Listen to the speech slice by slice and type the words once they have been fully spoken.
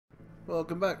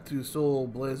Welcome back to Soul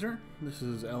Blazer. This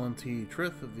is Alan T.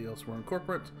 Tryth of the Elsewhere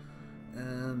Incorporate,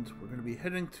 and we're going to be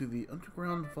heading to the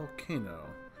underground volcano.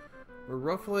 We're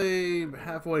roughly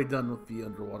halfway done with the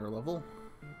underwater level.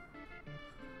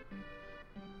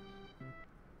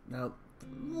 Now,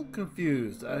 I'm a little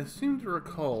confused. I seem to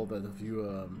recall that if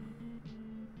you,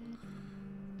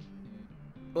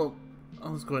 well,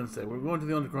 I'll just go ahead and say, we're going to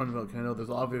the underground volcano. There's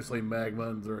obviously magma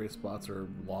and various spots or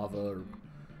lava or...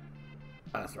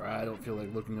 sorry, I don't feel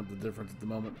like looking up the difference at the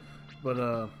moment.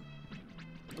 But,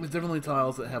 there's definitely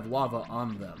tiles that have lava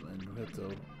on them, and you have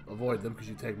to avoid them because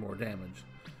you take more damage.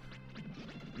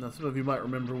 Now, some of you might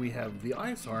remember we have the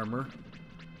ice armor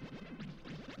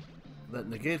that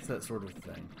negates that sort of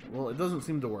thing. Well, it doesn't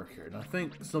seem to work here, and I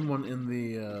think someone in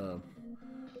the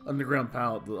underground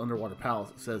palette, the underwater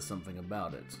palace, says something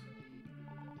about it.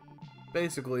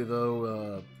 Basically,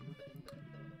 though,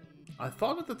 I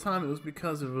thought at the time it was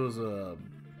because it was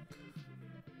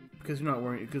because you're not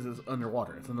wearing, because it's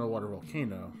underwater. It's an underwater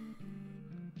volcano,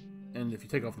 and if you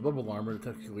take off the bubble armor,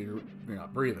 technically you're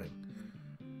not breathing.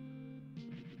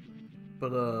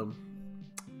 But the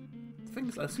thing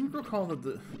is, I seem to recall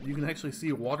that you can actually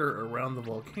see water around the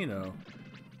volcano,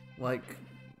 like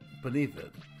beneath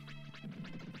it.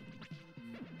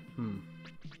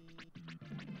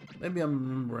 Maybe I'm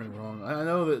remembering wrong. I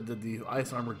know that the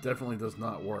ice armor definitely does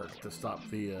not work to stop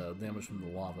the damage from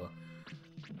the lava.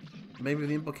 Maybe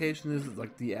the implication is that,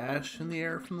 like, the ash in the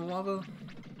air from the lava,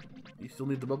 you still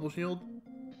need the bubble shield?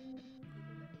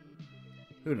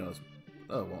 Who knows?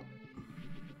 Oh, well.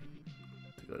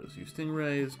 Got us use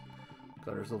stingrays.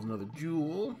 Got ourselves another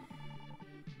jewel.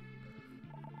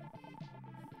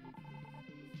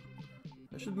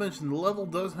 I should mention the level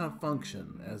does have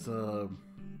function, as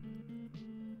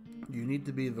you need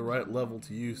to be the right level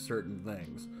to use certain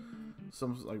things.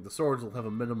 Some, like the swords, will have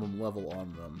a minimum level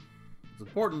on them. It's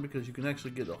important because you can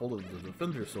actually get a hold of the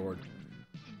defender sword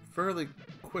fairly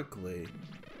quickly.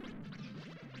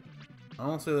 I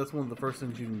want to say that's one of the first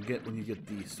things you can get when you get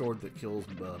the sword that kills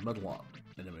metal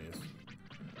enemies.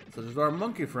 So there's our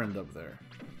monkey friend up there.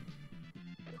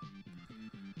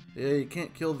 Yeah, you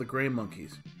can't kill the gray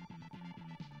monkeys.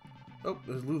 Oh,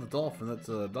 there's Lou the dolphin. That's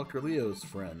Dr. Leo's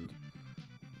friend.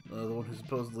 The one who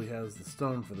supposedly has the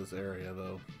stone for this area,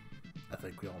 though. I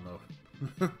think we all know.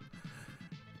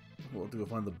 We'll have to go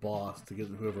find the boss to get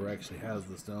whoever actually has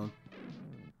the stone.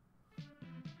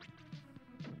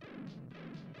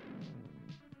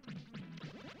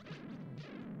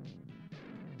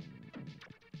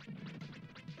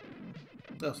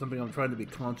 That's something I'm trying to be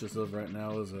conscious of right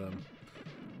now is a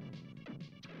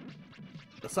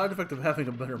side effect of having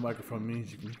a better microphone means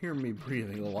you can hear me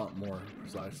breathing a lot more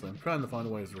precisely. I'm trying to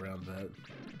find ways around that.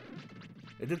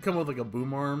 It did come with like a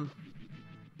boom arm,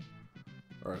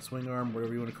 or a swing arm,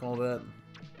 whatever you want to call that.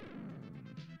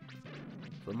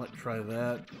 So I might try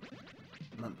that.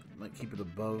 Might keep it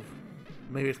above.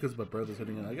 Maybe it's because my brother's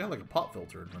hitting it. I got like a pop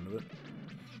filter in front of it.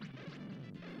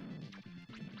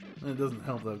 And it doesn't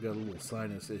help that I've got a little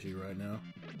sinus issue right now.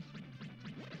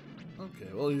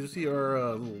 Okay, well you see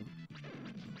our little...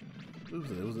 Oops,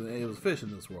 it was fish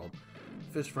in this world.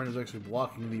 Fish friend is actually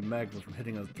blocking the magma from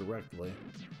hitting us directly.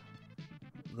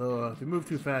 Though, if you move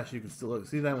too fast, you can still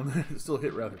see that one. It still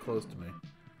hit rather close to me.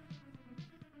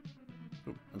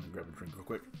 Oop, I'm gonna grab a drink real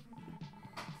quick.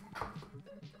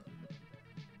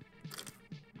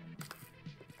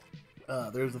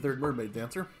 There's the third mermaid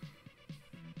dancer.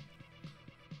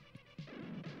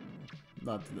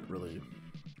 Not that it really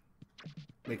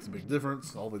makes a big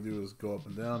difference. All they do is go up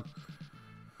and down.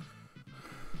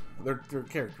 They're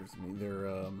characters to me.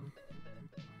 They're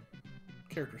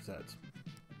character sets.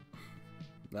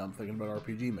 Now I'm thinking about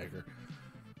RPG Maker.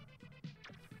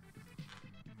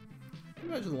 I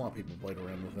imagine a lot of people played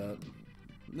around with that.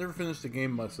 Never finished the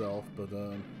game myself, but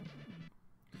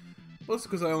mostly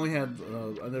because I only had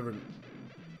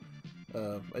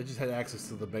I just had access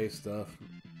to the base stuff.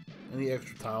 Any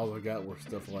extra tiles I got were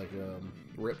stuff like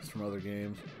rips from other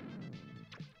games.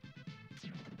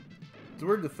 It's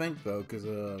weird to think, though, because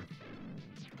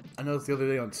I noticed the other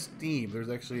day on Steam, there's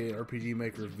actually an RPG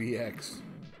Maker VX.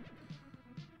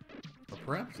 Or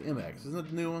perhaps MX. Isn't that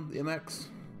the new one? The MX?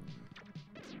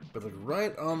 But like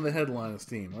right on the headline of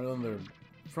Steam, right on their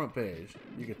front page.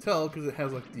 You can tell because it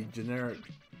has like the generic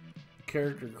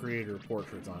character creator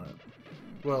portraits on it.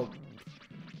 Well,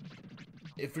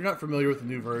 if you're not familiar with the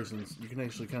new versions, you can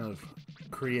actually kind of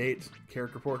create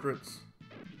character portraits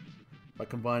by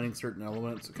combining certain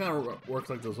elements. It kind of works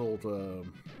like those old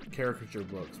caricature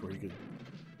books where it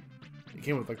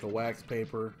came with like the wax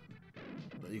paper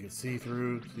that you could see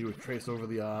through, so you would trace over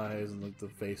the eyes and like the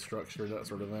face structure, that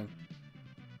sort of thing.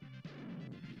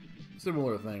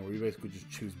 similar thing where you basically just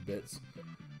choose bits.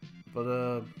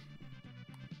 But,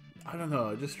 I don't know,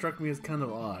 it just struck me as kind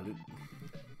of odd.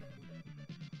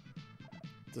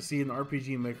 To see an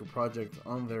RPG Maker project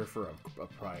on there for a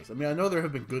price. I mean, I know there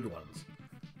have been good ones.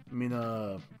 I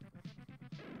mean,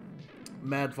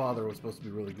 Mad Father was supposed to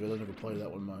be really good. I never played that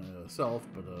one myself,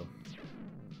 but,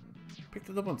 picked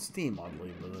it up on Steam,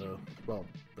 oddly, but, well,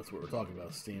 that's what we're talking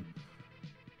about, Steam.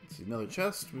 Let's see, another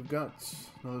chest. We've got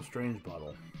another strange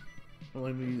bottle. Well, I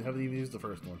haven't even used the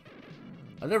first one.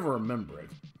 I never remember it.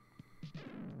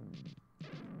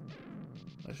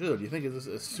 I should. You think it's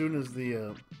as soon as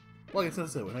the, well, I guess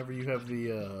that's it. Whenever you have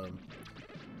the,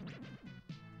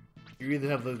 you either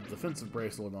have the defensive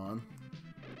bracelet on,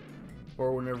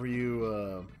 or whenever you,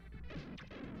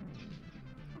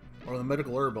 or the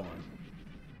medical herb on.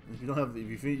 If you don't have,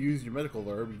 if you use your medical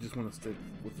herb, you just want to stick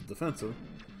with the defensive.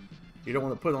 You don't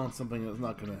want to put on something that's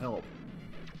not going to help.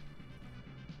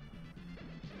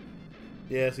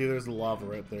 Yeah, see, there's the lava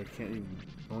right there. Don't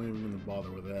even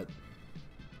bother with that.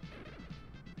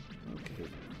 Okay.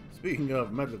 Speaking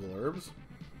of medical herbs,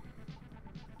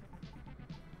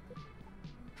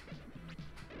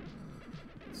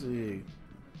 let's see.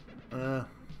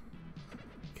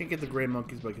 Can't get the gray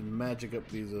monkeys, but I can magic up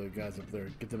these guys up there.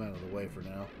 Get them out of the way for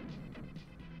now.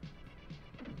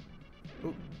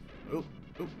 Oop, oop,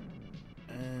 oop.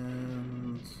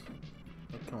 And...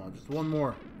 oh, come on, just one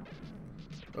more.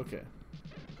 Okay.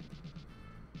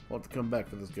 We'll have to come back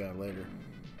for this guy later.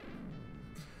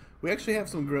 We actually have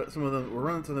some of them. We're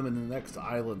running to them in the next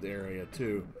island area,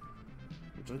 too.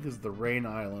 Which I think is the Rain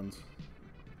Islands.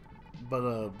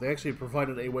 But they actually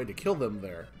provided a way to kill them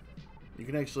there. You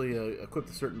can actually equip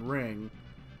a certain ring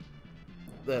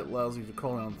that allows you to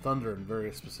call down thunder in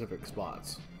very specific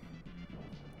spots.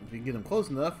 If you can get them close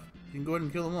enough, you can go ahead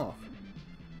and kill them off.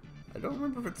 I don't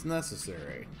remember if it's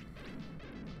necessary.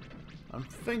 I'm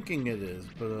thinking it is,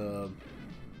 but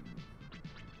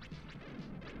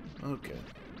okay.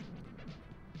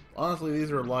 Honestly,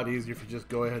 these are a lot easier if you just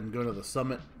go ahead and go to the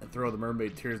summit and throw the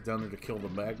mermaid tears down there to kill the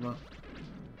magma.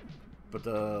 But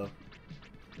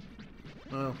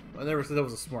well, I never said I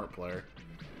was a smart player.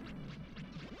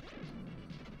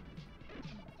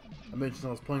 I mentioned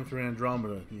I was playing through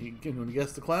Andromeda. You want to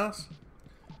guess the class?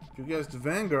 If you guessed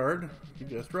Vanguard, you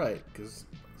guessed right, because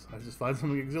I just find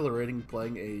something exhilarating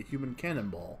playing a human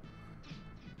cannonball.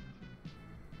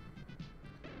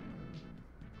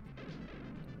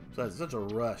 Besides, it's such a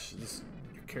rush.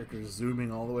 Your character is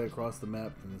zooming all the way across the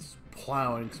map and is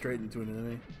plowing straight into an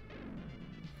enemy.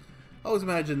 I always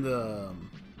imagined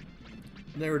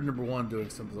Narrative number 1 doing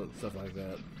some stuff like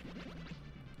that.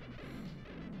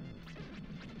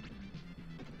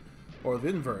 Or the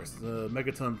inverse, the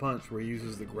Megaton Punch, where he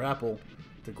uses the grapple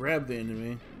to grab the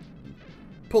enemy,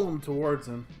 pull him towards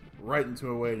him, right into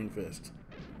a waiting fist.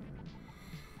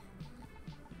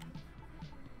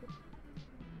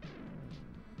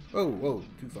 Oh, whoa,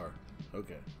 too far.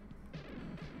 Okay.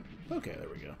 Okay, there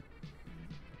we go.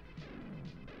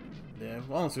 Yeah,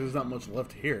 well, honestly, there's not much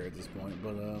left here at this point,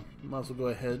 but might as well go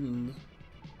ahead and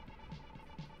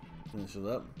finish it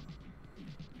up.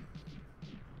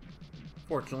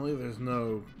 Fortunately, there's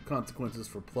no consequences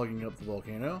for plugging up the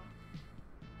volcano.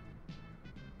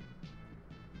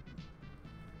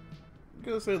 I'm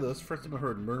gonna say this, first time I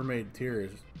heard mermaid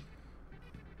tears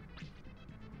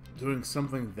doing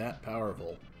something that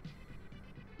powerful.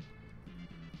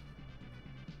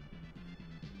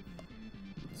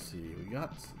 Let's see, we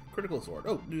got critical sword.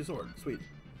 Oh, new sword. Sweet.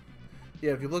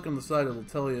 Yeah, if you look on the side, it'll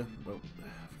tell you... well,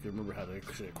 I can remember how to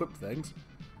actually equip things.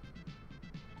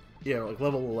 Yeah, like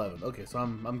level 11. Okay, so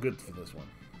I'm good for this one.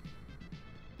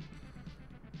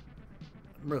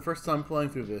 Remember, the first time playing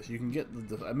through this, you can get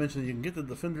the... I mentioned you can get the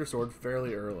Defender sword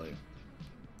fairly early.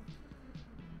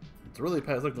 It's really...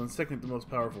 it's like the second most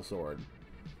powerful sword.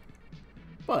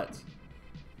 But...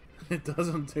 it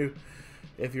doesn't do...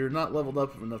 if you're not leveled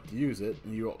up enough to use it,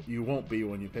 and you won't be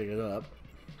when you pick it up,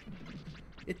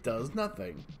 it does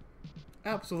nothing.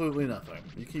 Absolutely nothing.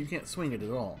 You can't swing it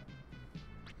at all.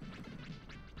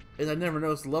 And I never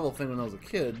noticed the level thing when I was a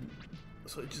kid,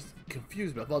 so it just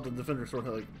confused me. I thought the Defender sword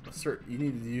had like you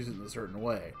needed to use it in a certain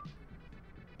way.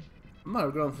 I might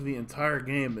have gone through the entire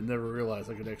game and never realized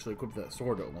I could actually equip that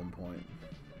sword at one point.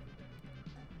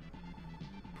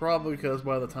 Probably because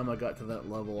by the time I got to that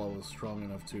level, I was strong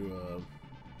enough to,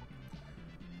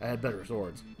 I had better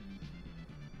swords.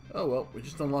 Oh well, we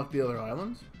just unlocked the other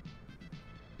islands.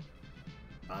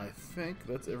 I think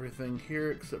that's everything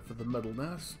here except for the metal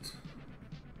nest.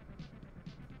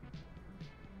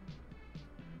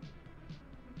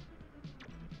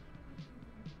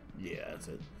 Yeah, that's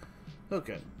it.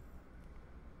 Okay.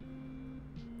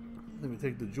 I think we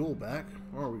take the jewel back,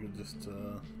 or we could just,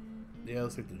 yeah,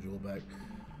 let's take the jewel back.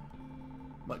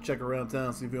 Might check around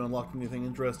town, see if we unlocked anything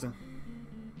interesting.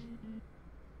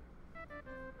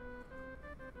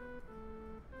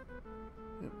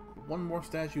 Yep, one more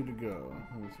statue to go.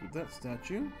 With that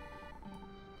statue,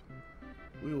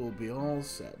 we will be all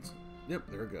set. Yep,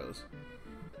 there it goes.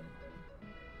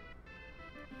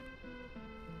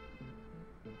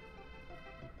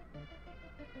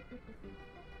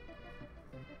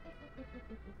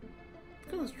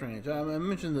 Kind of strange. I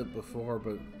mentioned it before,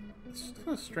 but it's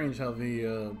kind of strange how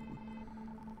the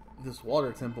this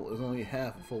water temple is only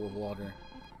half full of water.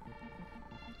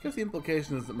 I guess the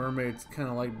implication is that mermaids kind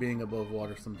of like being above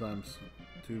water sometimes,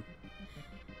 too.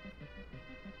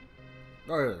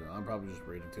 Or I don't know, I'm probably just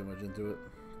reading too much into it.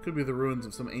 Could be the ruins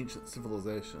of some ancient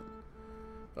civilization.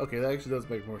 Okay, that actually does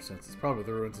make more sense. It's probably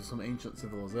the ruins of some ancient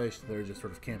civilization. They're just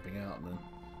sort of camping out, and then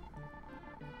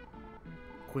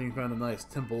Queen found a nice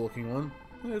temple-looking one.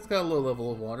 It's got a low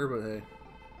level of water, but hey.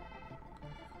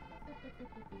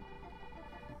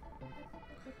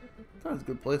 It's a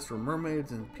good place for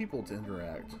mermaids and people to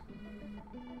interact.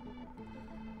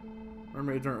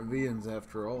 Mermaids aren't Vians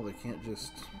after all. They can't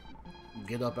just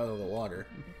get up out of the water.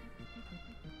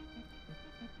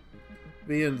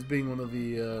 Vians being one of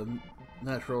the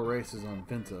natural races on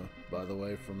Venta, by the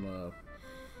way, from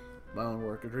my own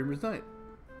work, A Dreamer's Night.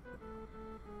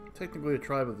 Technically a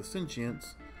tribe of the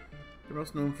sentients. They're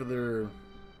most known for their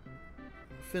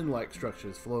fin-like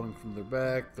structures flowing from their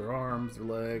back, their arms, their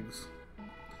legs.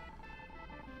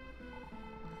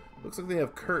 Looks like they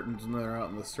have curtains when they're out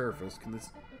on the surface. It's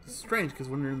strange because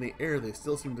when they're in the air, they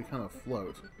still seem to kind of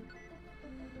float.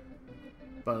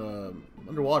 But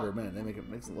underwater, man, they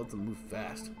lets them move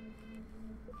fast.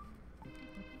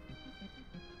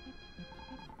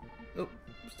 Oh,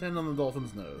 stand on the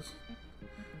dolphin's nose.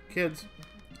 Kids,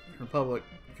 in public,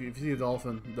 if you see a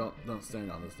dolphin, don't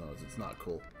stand on his nose. It's not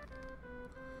cool.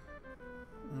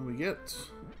 And we get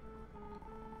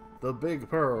the Big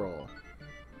Pearl.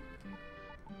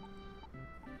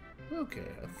 Okay,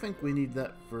 I think we need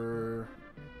that for...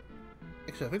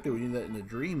 Actually, I think that we need that in a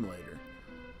dream later.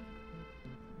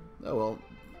 Oh well,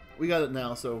 we got it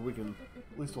now, so we can...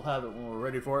 At least we'll have it when we're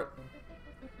ready for it.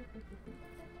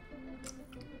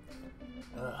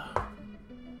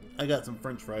 I got some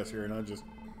French fries here, and I just...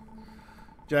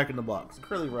 Jack in the Box.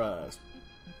 Curly fries.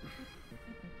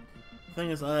 Thing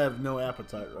is, I have no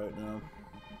appetite right now.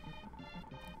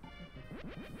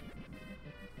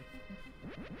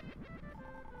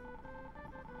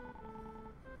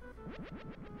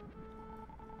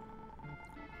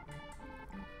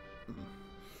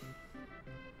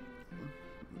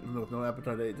 With no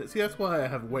appetite to eat. See, that's why I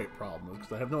have weight problems,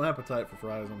 because I have no appetite for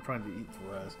fries. I'm trying to eat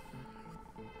fries.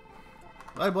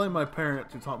 I blame my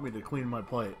parents who taught me to clean my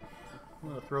plate. I'm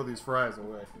going to throw these fries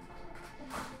away.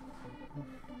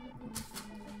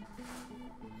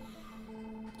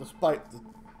 Despite the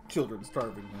children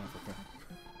starving in Africa.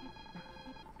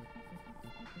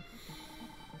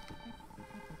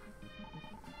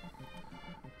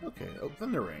 Okay, oh,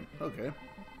 Thunder Ring. Okay.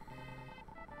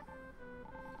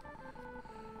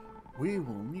 We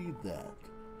will need that.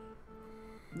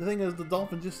 The thing is, the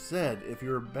dolphin just said if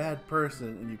you're a bad person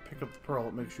and you pick up the pearl,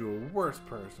 it makes you a worse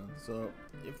person. So,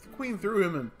 if the queen threw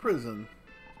him in prison,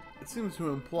 it seems to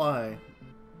imply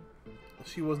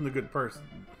she wasn't a good person.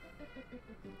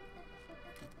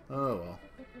 Oh well.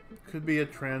 Could be a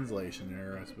translation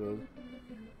error, I suppose.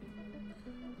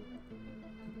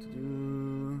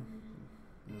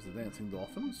 There's the dancing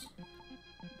dolphins.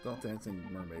 Not dancing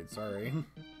mermaids, sorry.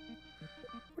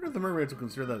 What if the mermaids would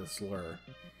consider that a slur?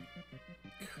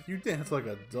 You dance like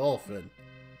a dolphin.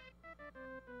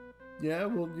 Yeah,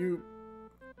 well, you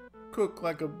cook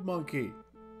like a monkey.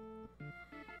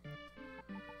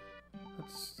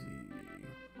 Let's see.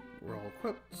 We're all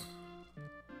equipped.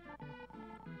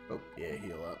 Oh, yeah,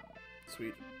 heal up.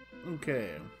 Sweet.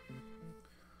 Okay.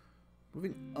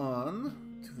 Moving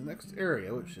on to the next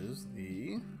area, which is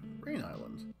the Rain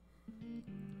Island.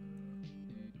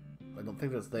 I don't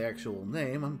think that's the actual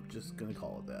name, I'm just gonna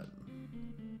call it that.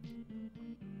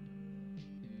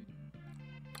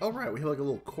 Alright, we have like a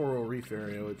little coral reef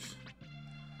area, which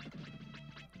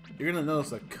you're gonna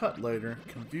notice a cut later.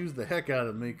 Confused the heck out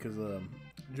of me, because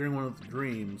during one of the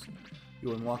dreams,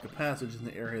 you unlock a passage in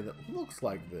the area that looks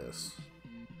like this.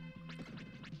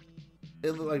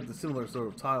 It looked like the similar sort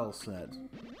of tile set,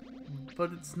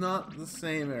 but it's not the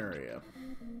same area.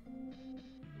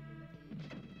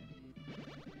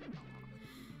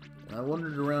 And I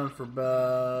wandered around for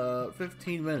about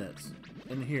 15 minutes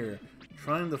in here,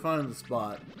 trying to find the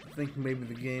spot, thinking maybe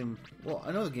the game... Well,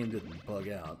 I know the game didn't bug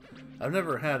out. I've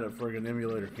never had a friggin'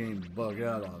 emulator game bug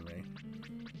out on me.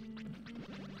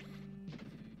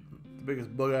 The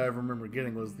biggest bug I ever remember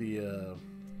getting was the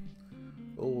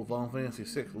old Final Fantasy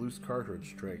VI loose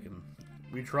cartridge trick, and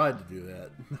we tried to do that.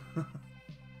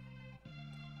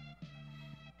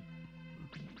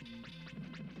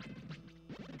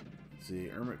 Let's see,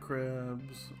 hermit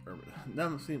crabs. Now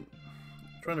I'm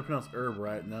trying to pronounce herb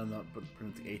right. Now I'm not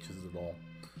pronouncing H's at all.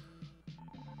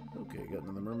 Okay, got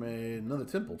another mermaid, another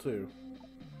temple too.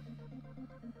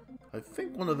 I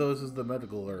think one of those is the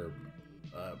medical herb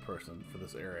person for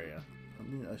this area. I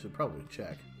mean, I should probably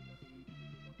check.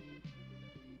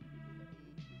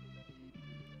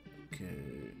 Okay.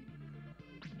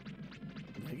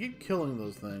 I keep killing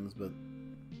those things, but...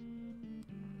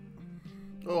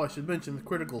 Oh, I should mention the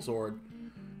critical sword.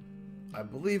 I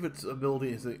believe its ability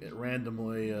is that it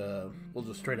randomly will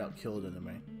just straight out kill an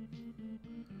enemy.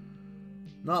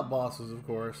 Not bosses, of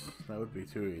course. That would be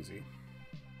too easy.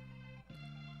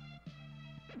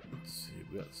 Let's see,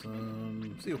 we got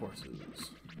some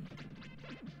seahorses.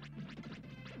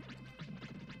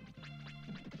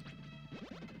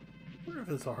 I wonder if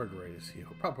it's a hard race here.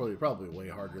 Probably way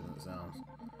harder than it sounds.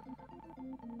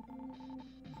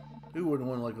 Who wouldn't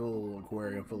want like a little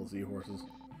aquarium full of seahorses?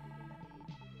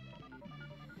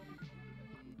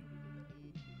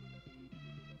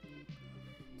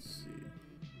 Let's see.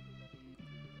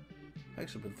 I've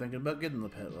actually been thinking about getting the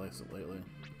pet license lately.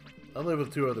 I live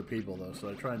with 2 other people though, so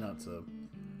I try not to.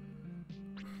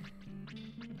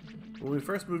 When we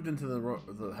first moved into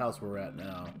the house we're at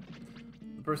now,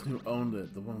 the person who owned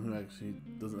it, the one who actually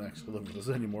doesn't actually live with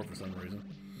us anymore for some reason.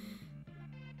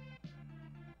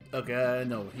 Okay, I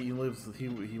know he went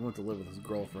to live with his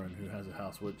girlfriend who has a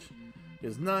house which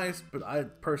is nice, but I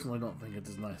personally don't think it's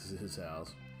as nice as his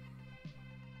house.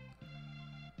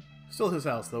 Still his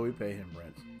house though, we pay him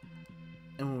rent.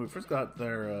 And when we first got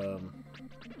there,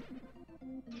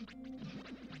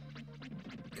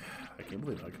 I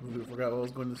completely forgot what I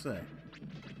was going to say.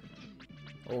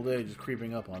 Old age is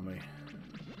creeping up on me.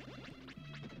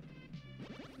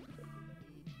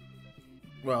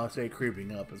 Well, I say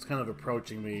creeping up. It's kind of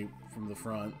approaching me from the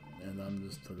front, and I'm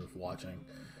just sort of watching.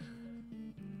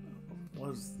 What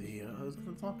was the... I was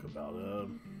going to talk about...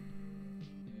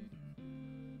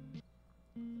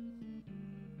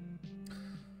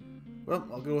 Well,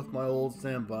 I'll go with my old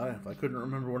standby. If I couldn't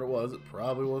remember what it was, it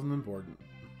probably wasn't important.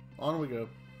 On we go.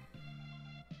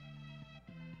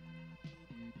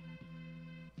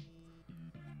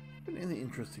 Any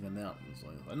interesting announcements?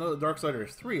 I know the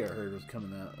Darksiders 3 I heard was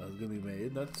coming out, was going to be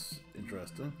made. That's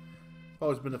interesting. I've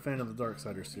always been a fan of the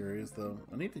Darksiders series, though.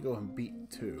 I need to go and beat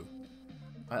 2.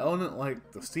 I own it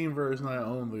like the Steam version. I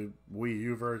own the Wii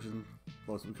U version,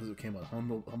 mostly because it came out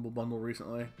Humble Bundle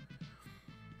recently.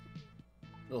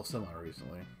 Well,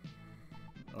 semi-recently.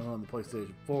 I own the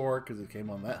PlayStation 4 because it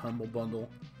came on that Humble Bundle.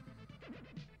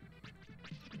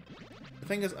 The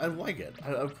thing is, I like it.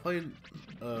 I've played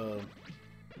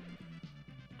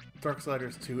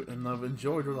Darksiders 2, and I've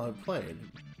enjoyed what I've played.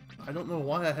 I don't know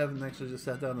why I haven't actually just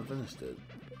sat down and finished it.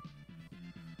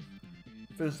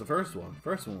 Finished the first one.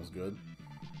 First one was good.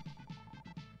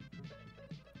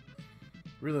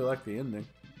 Really liked the ending.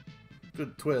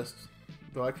 Good twist.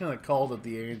 Though I kind of called it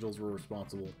the angels were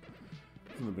responsible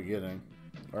from the beginning.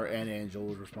 Or an angel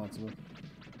was responsible.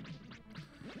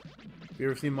 Have you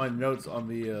ever seen my notes on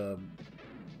the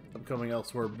upcoming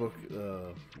Elsewhere book,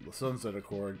 The Sunset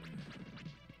Accord?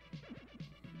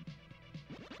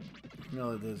 You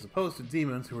know, as opposed to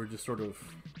demons who are just sort of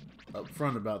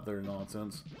upfront about their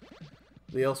nonsense,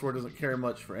 the Elsewhere doesn't care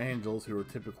much for angels who are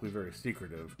typically very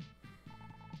secretive.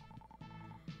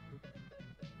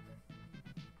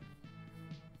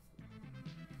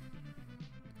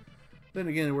 Then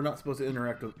again, we're not supposed to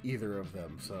interact with either of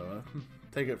them, so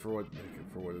take it for what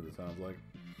it sounds like.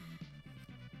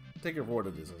 Take it for what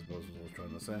it is, I suppose, is what I was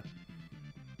trying to say.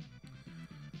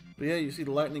 But yeah, you see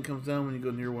the lightning comes down when you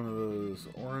go near one of those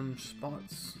orange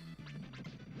spots.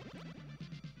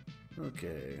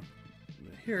 Okay.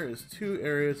 Here is 2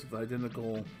 areas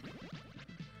of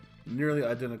nearly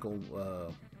identical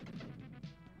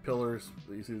pillars.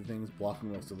 You see the things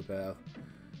blocking most of the path.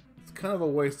 It's kind of a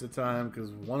waste of time because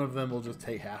one of them will just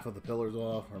take half of the pillars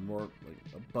off, or more, like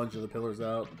a bunch of the pillars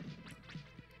out.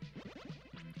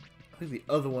 I think the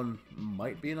other one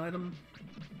might be an item.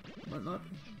 Might not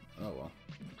be. Oh well.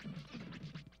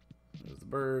 There's the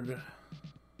bird.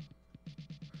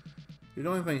 The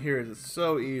only thing here is it's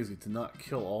so easy to not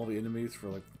kill all the enemies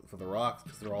for the rocks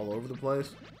because they're all over the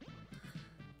place.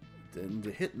 And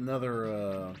to hit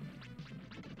another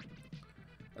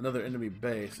enemy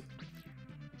base,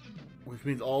 which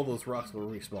means all those rocks will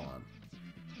respawn.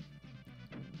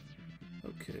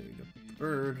 Okay, we got the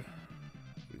bird.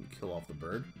 We can kill off the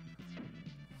bird.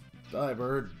 Die,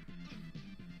 bird.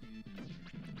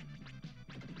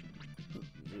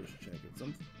 Just checking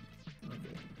something.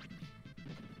 Okay.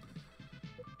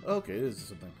 Okay, it is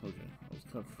something. Okay. I was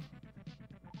kind of...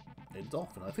 A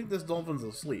dolphin. I think this dolphin's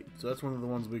asleep, so that's one of the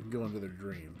ones we can go into their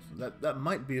dreams. That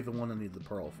might be the one I need the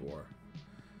pearl for.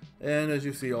 And as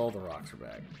you see, all the rocks are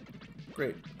back.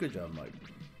 Great. Good job, Mike.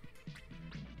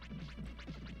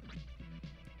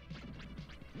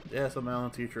 Yes, I'm Alan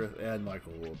T. Tryth and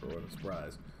Michael Wilbur. What a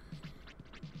surprise.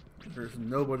 There's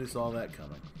nobody saw that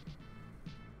coming.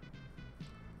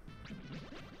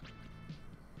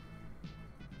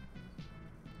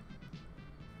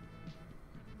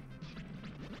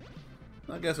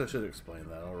 I guess I should explain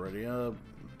that already. In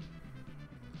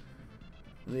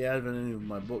the advent of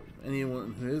my book,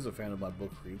 anyone who is a fan of my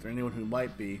book reads, or anyone who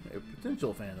might be a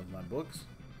potential fan of my books,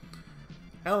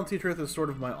 Alan T. Tryth is sort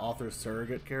of my author's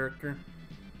surrogate character.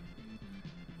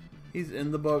 He's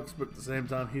in the books, but at the same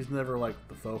time, he's never like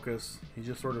the focus. He's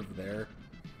just sort of there.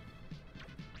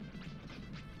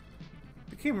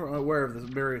 Became aware of this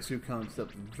Mary Sue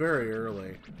concept very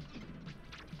early.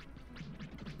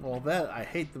 Well, I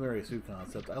hate the Mary Sue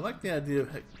concept. I like the idea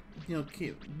of, you know,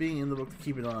 being in the book to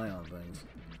keep an eye on things.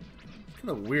 It's kind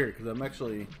of weird because I'm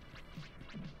actually...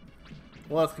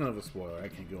 Well, that's kind of a spoiler. I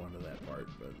can't go into that part,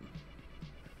 but...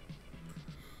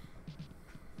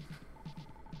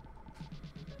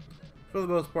 For the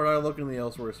most part, I look in the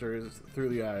Elsewhere series through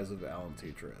the eyes of Alan T.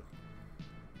 Tryth.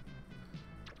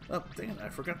 Oh, dang it, I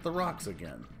forgot the rocks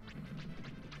again.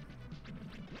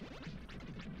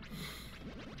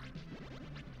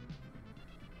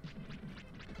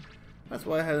 That's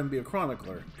why I had him be a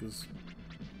chronicler, because,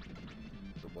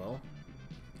 well,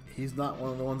 he's not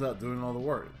one of the ones out doing all the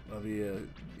work, the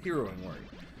heroing work.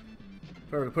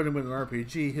 If I were to put him in an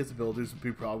RPG, his abilities would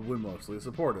be probably mostly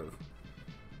supportive.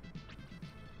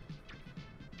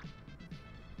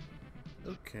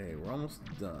 Okay, we're almost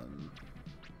done.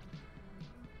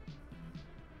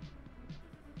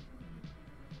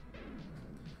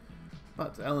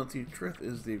 But Alan T. Tryth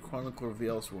is the chronicler of the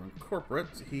Elsewhere Incorporate.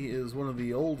 He is one of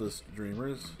the oldest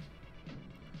dreamers.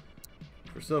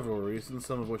 For several reasons,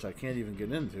 some of which I can't even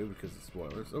get into because of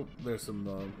spoilers. Oh, there's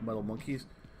some metal monkeys.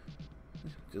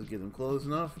 Just get them close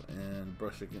enough and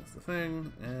brush against the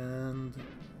thing, and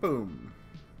boom.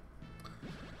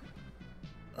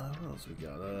 What else we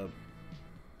got?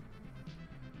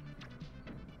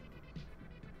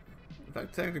 In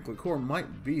fact, technically, Core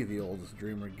might be the oldest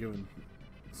dreamer, given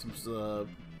some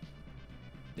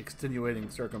extenuating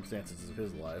circumstances of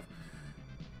his life.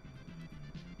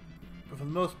 But for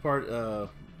the most part,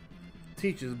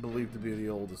 Teach is believed to be the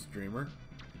oldest dreamer.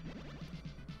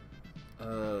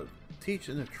 Teach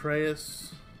and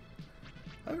Atreus,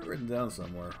 I have it written down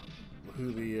somewhere,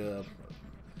 who the,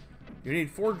 you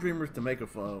need 4 dreamers to make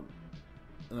an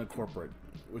incorporate,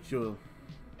 which you'll,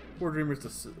 4 dreamers to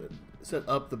set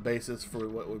up the basis for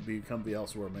what would become the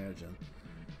Elsewhere Mansion.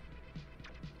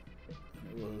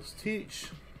 It was Teach,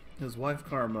 his wife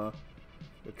Karma,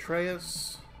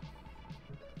 Atreus,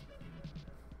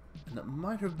 and it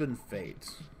might have been Fate.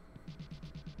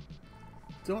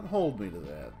 Don't hold me to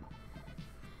that.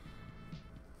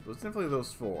 It was definitely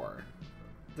those 4.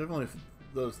 Definitely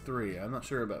those 3. I'm not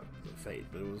sure about Fate,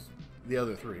 but it was the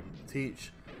other 3.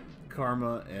 Teach,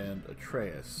 Karma, and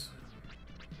Atreus.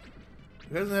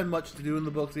 Who hasn't had much to do in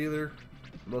the books either.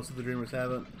 Most of the Dreamers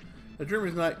haven't. The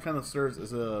Dreamer's Night kind of serves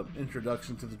as an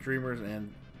introduction to the Dreamers,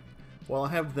 and while I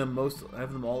have them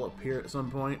all appear at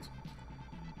some point,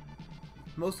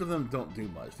 most of them don't do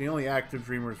much. The only active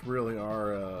Dreamers really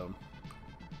are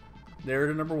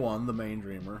Narrator number 1, the main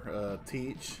Dreamer,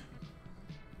 Teach,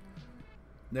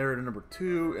 Narrator number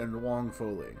 2, and Wong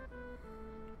Foley.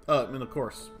 And of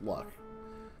course, Luck.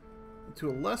 To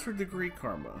a lesser degree,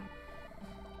 Karma.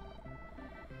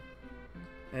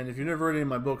 And if you've never read any of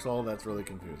my books, all that's really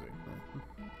confusing.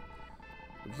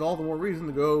 Which is all the more reason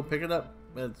to go pick it up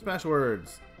at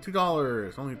Smashwords.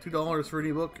 $2. Only $2 for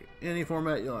any book, any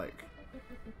format you like.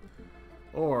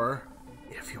 Or,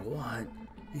 if you want,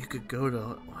 you could go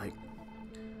to, like,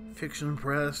 Fiction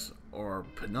Press or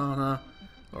Panana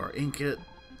or Inkit,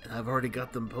 and I've already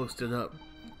got them posted up.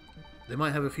 They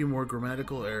might have a few more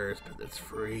grammatical errors, but it's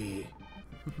free.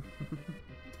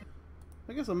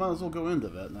 I guess I might as well go into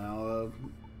that now.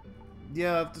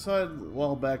 Yeah, I've decided a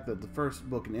while back that the first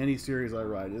book in any series I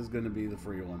write is going to be the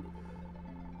free one.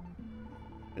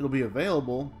 It'll be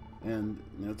available, and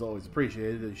you know, it's always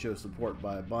appreciated to show support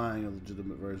by buying a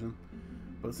legitimate version.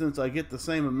 But since I get the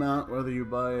same amount whether you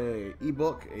buy a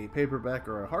ebook, a paperback,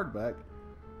 or a hardback,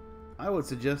 I would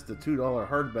suggest the $2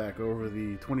 hardback over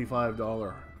the $25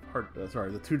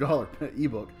 the $2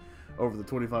 ebook over the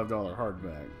 $25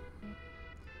 hardback.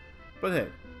 But hey,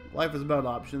 life is about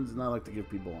options, and I like to give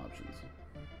people options.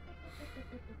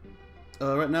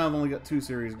 Right now I've only got 2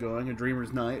 series going, A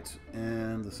Dreamer's Night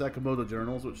and the Sakamoto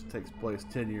Journals, which takes place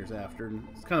 10 years after, and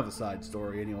it's kind of a side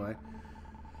story anyway.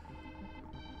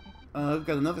 I've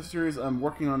got another series I'm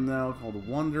working on now called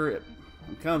Wonder.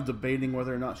 I'm kind of debating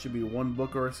whether or not it should be one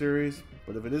book or a series,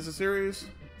 but if it is a series,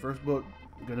 first book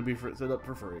is going to be set up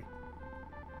for free.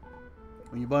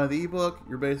 When you buy the ebook,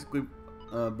 you're basically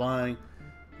buying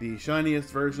the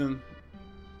shiniest version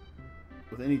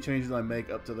with any changes I make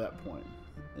up to that point.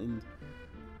 And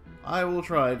I will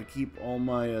try to keep all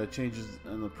my changes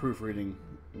in the proofreading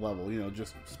level, you know,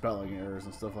 just spelling errors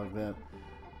and stuff like that.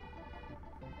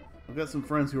 I've got some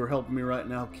friends who are helping me right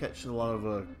now catch a lot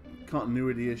of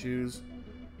continuity issues.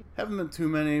 Haven't been too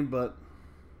many, but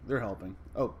they're helping.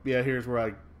 Oh, yeah, here's where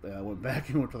I went back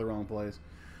and went to the wrong place.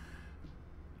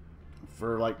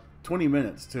 For like 20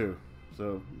 minutes, too.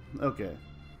 So, okay.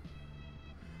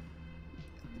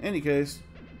 Any case,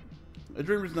 A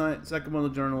Dreamer's Night,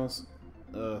 Sakamoto Journals,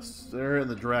 Sarah and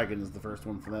the Dragon is the first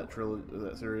one for that trilogy,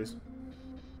 that series.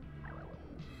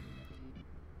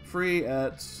 Free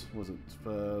at, was it,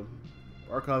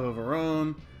 Archive of Our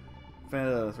Own,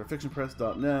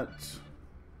 fictionpress.net,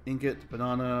 Inkit,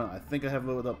 Banana. I think I have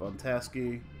it up on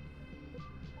Tasky.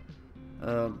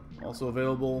 Also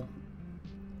available,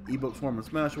 ebook form and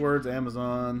Smashwords,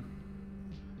 Amazon,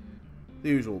 the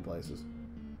usual places.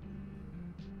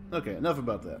 Okay, enough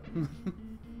about that.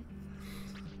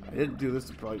 I didn't do this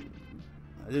to probably.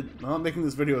 I'm not making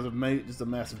this video as just a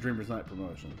massive Dreamer's Night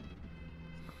promotion.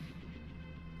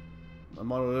 My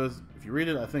motto is, if you read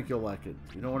it, I think you'll like it.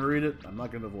 If you don't want to read it, I'm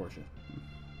not going to divorce you.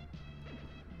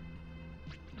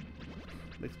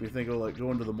 Makes me think of like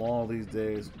going to the mall these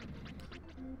days.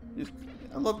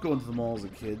 I love going to the mall as a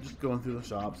kid, just going through the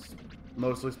shops,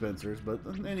 mostly Spencer's, but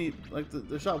any like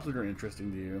the shops that are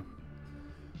interesting to you.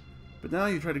 But now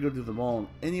you try to go to the mall, and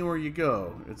anywhere you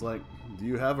go, it's like, do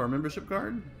you have our membership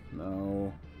card?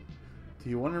 No. Do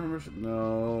you want our membership?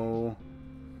 No.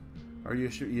 Are you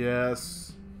sure?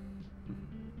 Yes.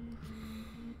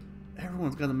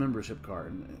 Everyone's got a membership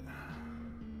card.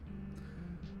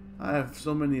 I have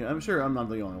so many. I'm sure I'm not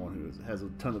the only one who has a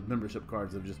ton of membership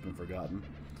cards that have just been forgotten.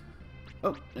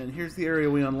 Oh, and here's the area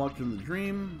we unlocked in the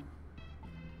dream.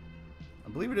 I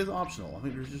believe it is optional. I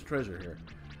think there's just treasure here.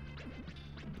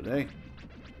 But hey,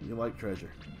 you like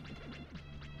treasure.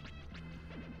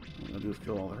 What I'm going to do is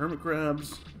kill all the hermit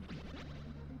crabs.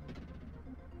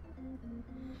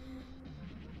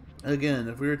 Again,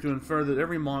 if we were to infer that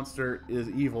every monster is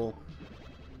evil,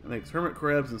 it makes hermit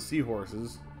crabs and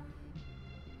seahorses.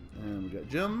 And we got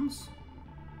gems.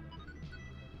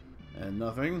 And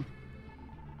nothing.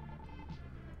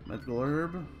 Magical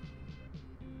herb.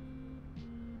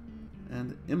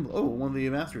 And oh, one of the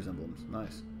master's emblems.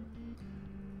 Nice.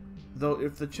 Though,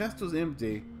 if the chest was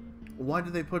empty, why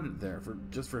did they put it there?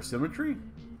 Just for symmetry?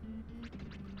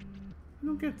 I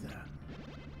don't get that.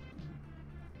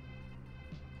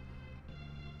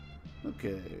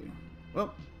 Okay.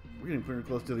 Well, we're getting pretty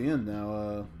close to the end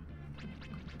now.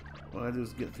 What I do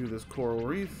is get through this coral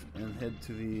reef and head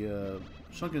to the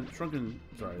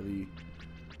the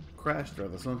crashed or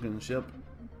the sunken ship,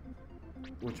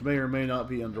 which may or may not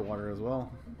be underwater as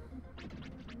well.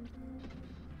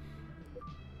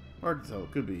 Hard to tell.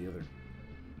 It could be either.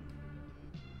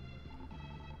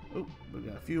 Oh, we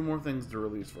got a few more things to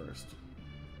release first.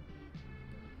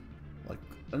 Like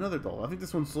another doll. I think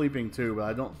this one's sleeping too, but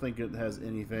I don't think it has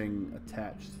anything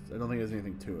attached. I don't think it has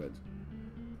anything to it.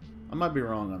 I might be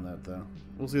wrong on that, though.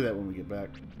 We'll see that when we get back.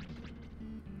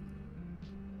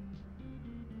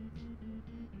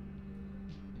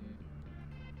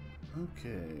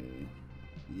 Okay.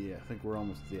 Yeah, I think we're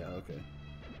almost... Yeah, okay.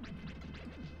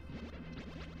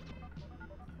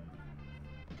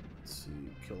 Let's see.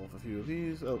 Kill off a few of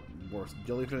these. Oh, more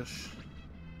jellyfish.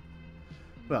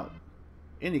 Well,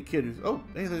 any kid who's... Oh,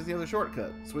 hey, there's the other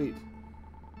shortcut. Sweet.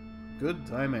 Good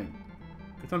timing.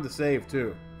 Good time to save,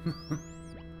 too.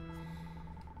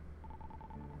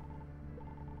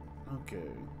 Okay.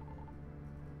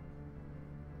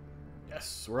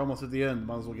 Yes, we're almost at the end.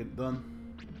 Might as well get it done.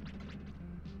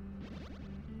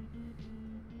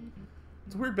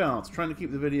 It's a weird balance, trying to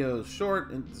keep the videos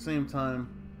short and at the same time...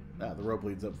 Ah, the rope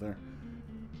leads up there.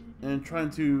 And trying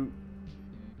to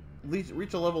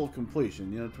reach a level of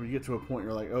completion. You know, when you get to a point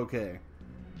you're like, okay,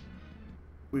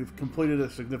 we've completed a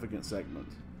significant segment.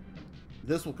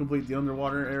 This will complete the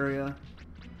underwater area.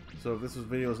 So if this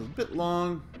video is a bit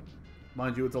long,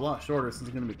 mind you, it's a lot shorter since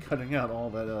I'm going to be cutting out all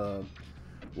that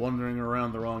wandering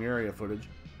around the wrong area footage.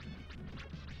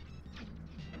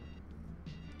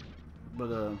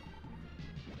 But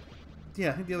yeah,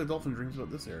 I think the other dolphin dreams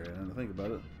about this area, and to think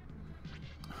about it.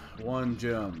 One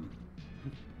gem.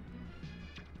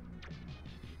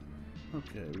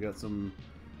 Okay, we got some,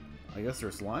 I guess they're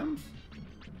slimes?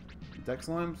 Deck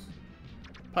slimes?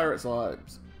 Pirate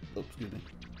slimes. Oh, excuse me.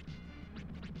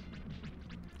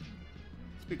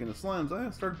 Speaking of slimes,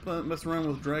 I started messing around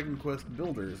with Dragon Quest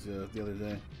Builders the other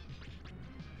day.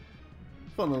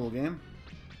 Fun little game.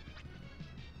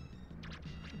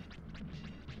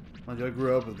 Mind you, I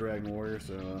grew up with Dragon Warrior,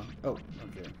 so, oh,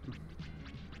 okay.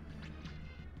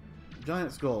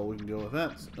 Giant Skull, we can go with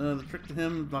that. The trick to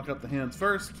him, knock out the hands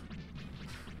first.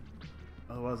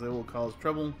 Otherwise they will cause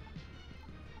trouble.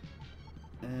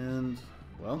 And,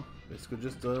 well, basically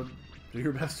just do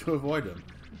your best to avoid him.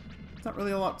 It's not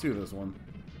really a lot to this one.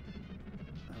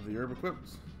 Have the herb equipped.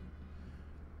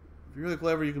 If you're really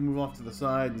clever, you can move off to the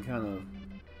side and kind of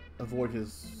avoid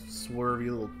his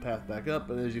swervy little path back up.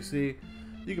 But as you see,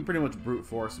 you can pretty much brute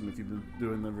force him if you've been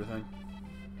doing everything.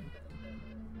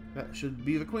 That should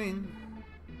be the queen.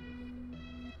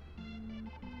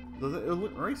 It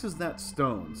erases that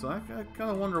stone, so I kind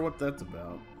of wonder what that's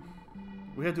about.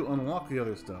 We had to unlock the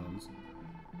other stones.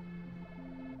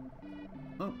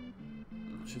 Oh,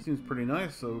 she seems pretty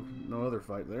nice, so no other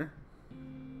fight there.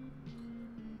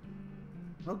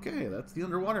 Okay, that's the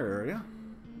underwater area.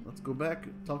 Let's go back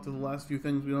and talk to the last few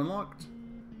things we unlocked.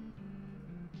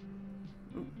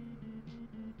 Ooh.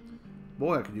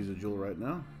 Boy, I could use a jewel right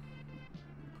now.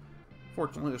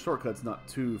 Fortunately, the shortcut's not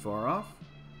too far off.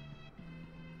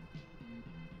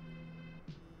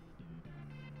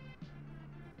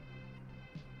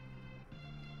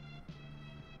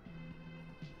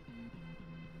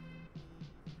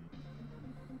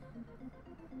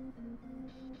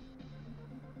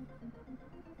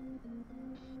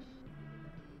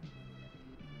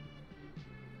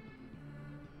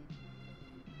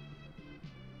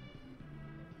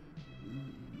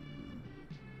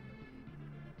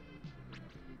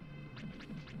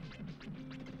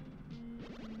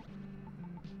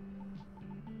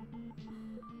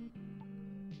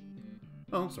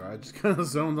 Oh, I'm sorry, I just kind of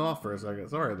zoned off for a second.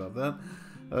 Sorry about that.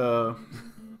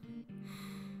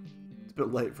 It's a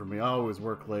bit late for me. I always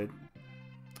work late.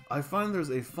 I find there's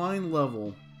a fine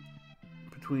level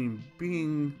between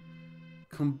being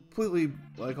completely,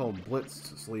 what I call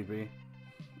blitzed sleepy.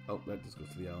 Oh, that just goes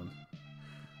to the island.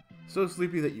 So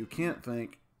sleepy that you can't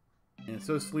think, and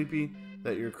so sleepy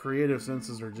that your creative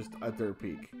senses are just at their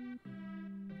peak.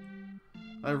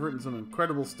 I've written some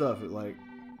incredible stuff at like,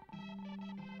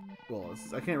 well,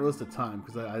 I can't list the time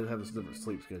because I have this different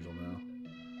sleep schedule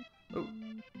now.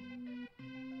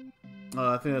 Oh,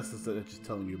 I think that's just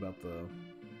telling you about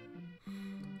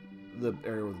the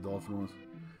area where the dolphin was.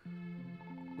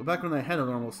 But back when I had a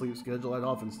normal sleep schedule, I'd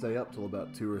often stay up till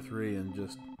about 2 or 3 and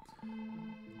just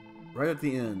right at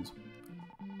the end,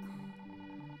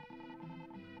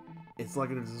 it's like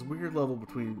there's this weird level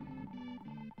between.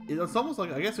 It's almost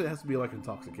like, I guess it has to be like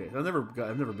intoxication. I've never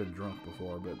been drunk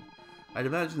before, but I'd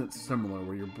imagine it's similar,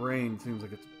 where your brain seems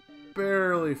like it's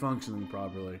barely functioning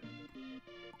properly.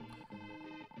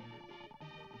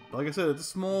 But like I said,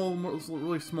 it's a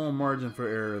really small margin for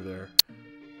error there.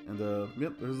 And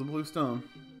yep, there's the blue stone.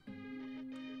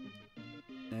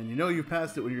 And you know you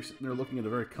passed it when you're sitting there looking at a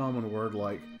very common word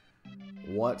like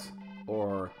what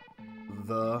or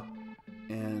the,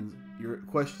 and you're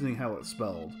questioning how it's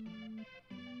spelled.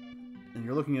 And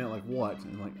you're looking at it like what,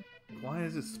 and like, why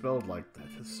is it spelled like that?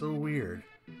 It's so weird.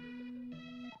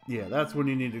 Yeah, that's when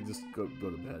you need to just go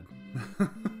to bed.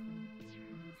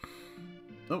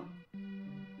 Oh.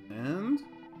 And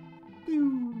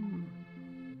boom.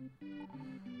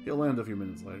 He'll land a few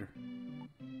minutes later.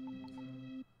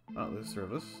 Oh, there's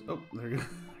service. Oh, there you go.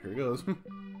 Here it goes.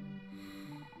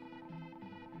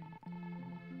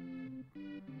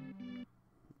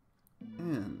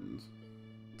 And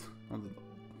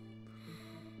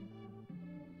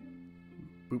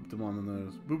booped him on the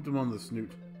nose. Booped him on the snoot.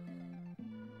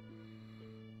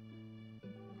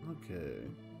 Okay.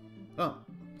 Oh.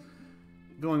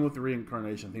 Going with the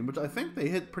reincarnation theme, which I think they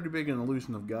hit pretty big in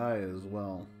Illusion of Gaia as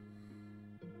well.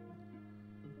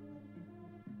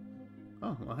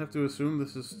 Oh, I have to assume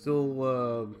this is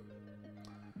still,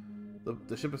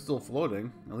 the ship is still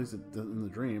floating, at least in the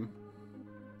dream.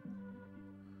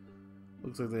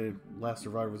 Looks like the last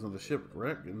survivors of the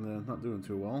shipwreck, and they're not doing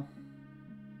too well.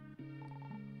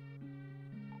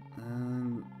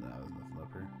 And, nah, there's nothing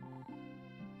up here.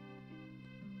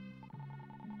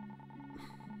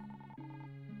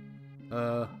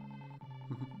 If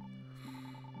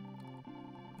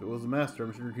it was the master,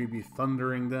 I'm sure he'd be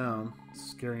thundering down,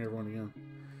 scaring everyone again.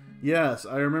 Yes,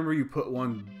 I remember you put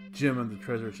one gem in the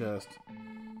treasure chest.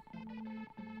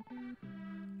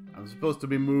 I'm supposed to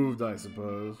be moved, I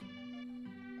suppose.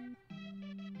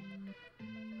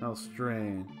 How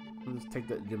strange. I'll just take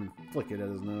that gem and flick it at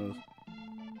his nose.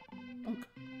 Punk.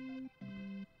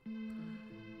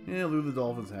 Yeah, Lou the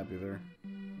Dolphin's happy there.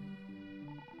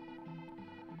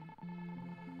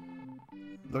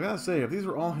 I gotta say, if these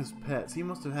were all his pets, he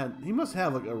must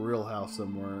have like a real house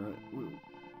somewhere.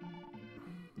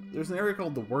 There's an area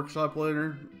called the workshop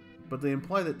later, but they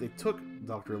imply that they took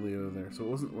Dr. Leo there, so it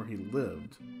wasn't where he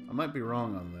lived. I might be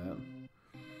wrong on that.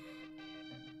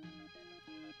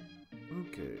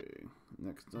 Okay,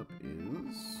 next up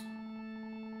is...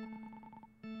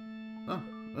 Oh,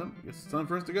 well, I guess it's time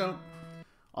for us to go.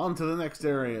 On to the next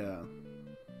area,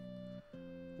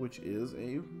 which is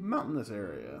a mountainous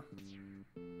area.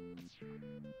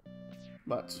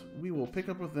 But we will pick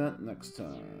up with that next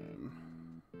time.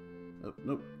 Oh,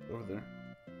 nope, over there.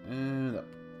 And up.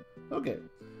 Okay.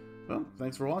 Well,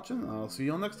 thanks for watching. I'll see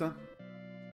you all next time.